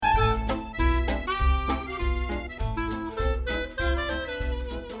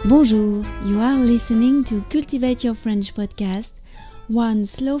Bonjour, you are listening to Cultivate Your French podcast, one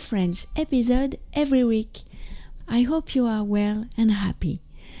slow French episode every week. I hope you are well and happy.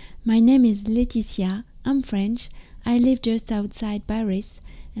 My name is Laetitia, I'm French, I live just outside Paris,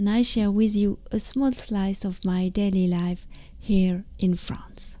 and I share with you a small slice of my daily life here in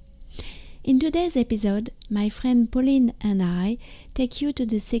France. In today's episode, my friend Pauline and I take you to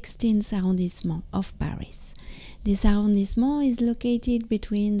the 16th arrondissement of Paris. This arrondissement is located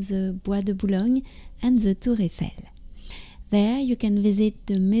between the Bois de Boulogne and the Tour Eiffel. There you can visit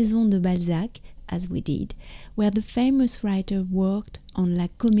the Maison de Balzac, as we did, where the famous writer worked on La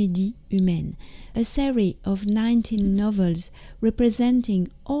Comédie Humaine, a series of 19 novels representing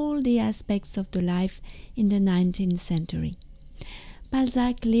all the aspects of the life in the 19th century.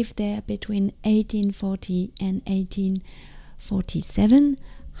 Balzac lived there between 1840 and 1847,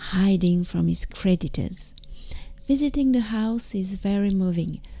 hiding from his creditors. Visiting the house is very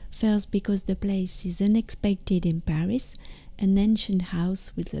moving, first because the place is unexpected in Paris, an ancient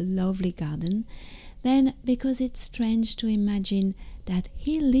house with a lovely garden, then because it's strange to imagine that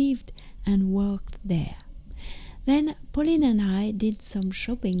he lived and worked there. Then Pauline and I did some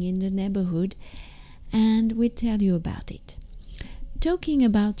shopping in the neighborhood, and we'll tell you about it. Talking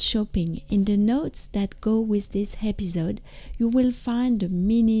about shopping, in the notes that go with this episode, you will find the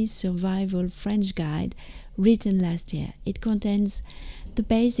mini survival French guide written last year. It contains the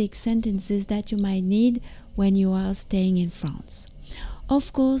basic sentences that you might need when you are staying in France.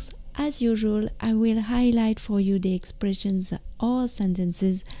 Of course, as usual, I will highlight for you the expressions or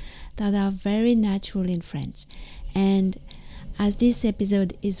sentences that are very natural in French. And as this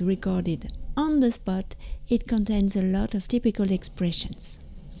episode is recorded on the spot, it contains a lot of typical expressions.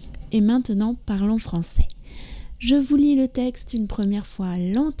 Et maintenant, parlons français. Je vous lis le texte une première fois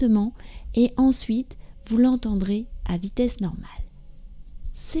lentement et ensuite vous l'entendrez à vitesse normale.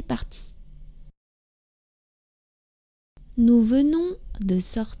 C'est parti. Nous venons de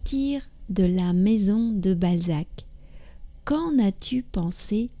sortir de la maison de Balzac. Qu'en as-tu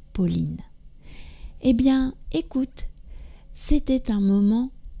pensé, Pauline ? Eh bien, écoute, c'était un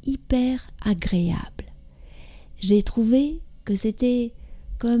moment hyper agréable. J'ai trouvé que c'était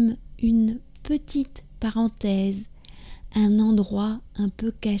comme une petite parenthèse, un endroit un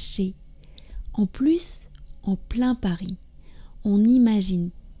peu caché. En plus, en plein Paris, on n'imagine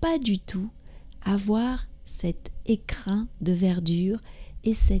pas du tout avoir cet écrin de verdure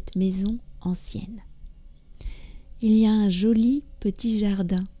et cette maison ancienne. Il y a un joli petit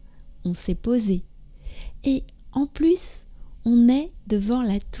jardin, on s'est posé. Et en plus, on est devant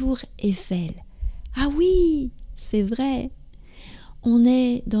la tour Eiffel. Ah oui, c'est vrai. On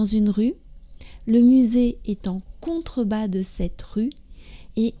est dans une rue, le musée est en contrebas de cette rue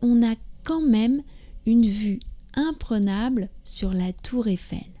et on a quand même une vue imprenable sur la tour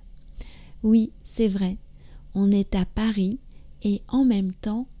Eiffel. Oui, c'est vrai, on est à Paris et en même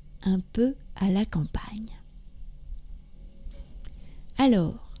temps un peu à la campagne.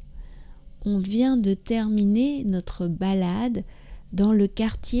 Alors, on vient de terminer notre balade dans le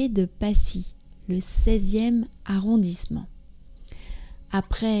quartier de Passy, le 16e arrondissement.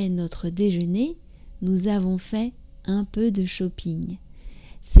 Après notre déjeuner, nous avons fait un peu de shopping.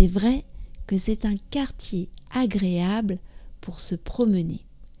 C'est vrai que c'est un quartier agréable pour se promener.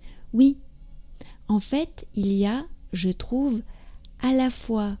 Oui, en fait, il y a, je trouve, à la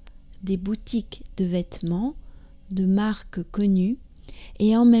fois des boutiques de vêtements, de marques connues,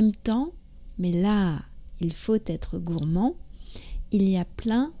 et en même temps, mais là, il faut être gourmand, il y a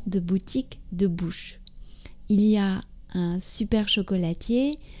plein de boutiques de bouche. Il y a un super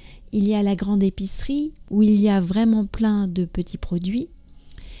chocolatier, il y a la grande épicerie où il y a vraiment plein de petits produits.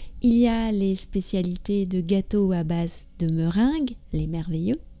 Il y a les spécialités de gâteaux à base de meringues, les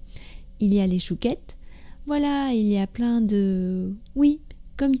merveilleux. Il y a les chouquettes. Voilà, il y a plein de... Oui,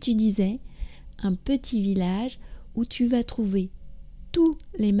 comme tu disais, un petit village où tu vas trouver tous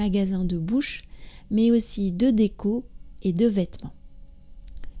les magasins de bouche, mais aussi de déco et de vêtements.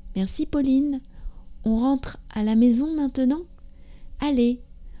 Merci Pauline. On rentre à la maison maintenant ? Allez,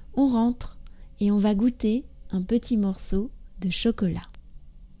 on rentre et on va goûter un petit morceau de chocolat.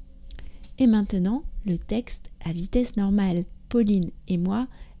 Et maintenant, le texte à vitesse normale, Pauline et moi,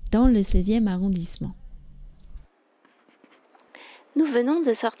 dans le 16e arrondissement. Nous venons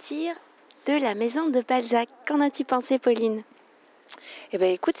de sortir de la maison de Balzac. Qu'en as-tu pensé, Pauline ? Eh bien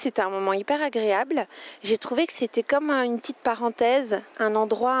écoute, c'était un moment hyper agréable. J'ai trouvé que c'était comme une petite parenthèse, un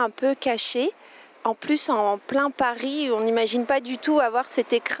endroit un peu caché. En plus, en plein Paris, on n'imagine pas du tout avoir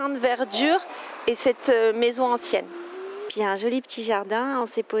cet écrin de verdure et cette maison ancienne. Puis un joli petit jardin, on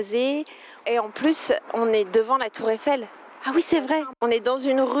s'est posé. Et en plus, on est devant la tour Eiffel. Ah oui, c'est vrai. On est dans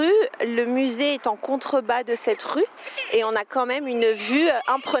une rue, le musée est en contrebas de cette rue et on a quand même une vue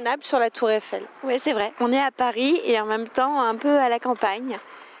imprenable sur la Tour Eiffel. Oui, c'est vrai. On est à Paris et en même temps un peu à la campagne.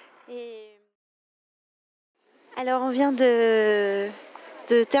 Alors, on vient de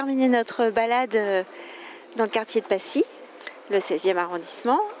terminer notre balade dans le quartier de Passy, le 16e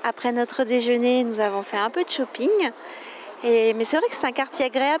arrondissement. Après notre déjeuner, nous avons fait un peu de shopping. Mais c'est vrai que c'est un quartier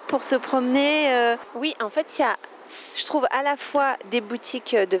agréable pour se promener. Oui, en fait, il y a, je trouve, à la fois des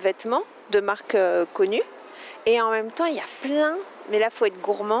boutiques de vêtements de marques connues et en même temps, il y a plein, mais là, il faut être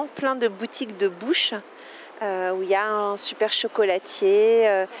gourmand, plein de boutiques de bouche où il y a un super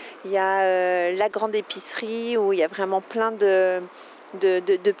chocolatier, il y a la grande épicerie où il y a vraiment plein de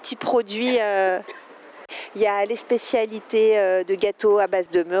petits produits. Il y a les spécialités de gâteaux à base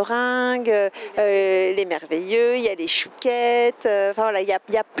de meringues, les merveilleux, il y a les chouquettes. Enfin voilà, il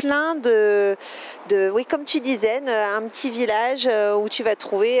y a plein oui, comme tu disais, un petit village où tu vas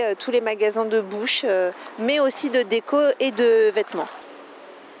trouver tous les magasins de bouche, mais aussi de déco et de vêtements.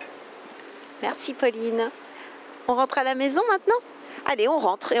 Merci Pauline. On rentre à la maison maintenant ? Allez, on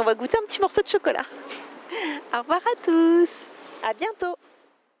rentre et on va goûter un petit morceau de chocolat. Au revoir à tous. À bientôt.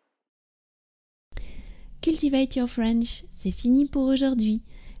 Cultivate Your French, c'est fini pour aujourd'hui.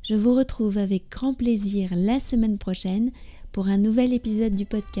 Je vous retrouve avec grand plaisir la semaine prochaine pour un nouvel épisode du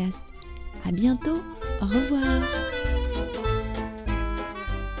podcast. À bientôt, au revoir.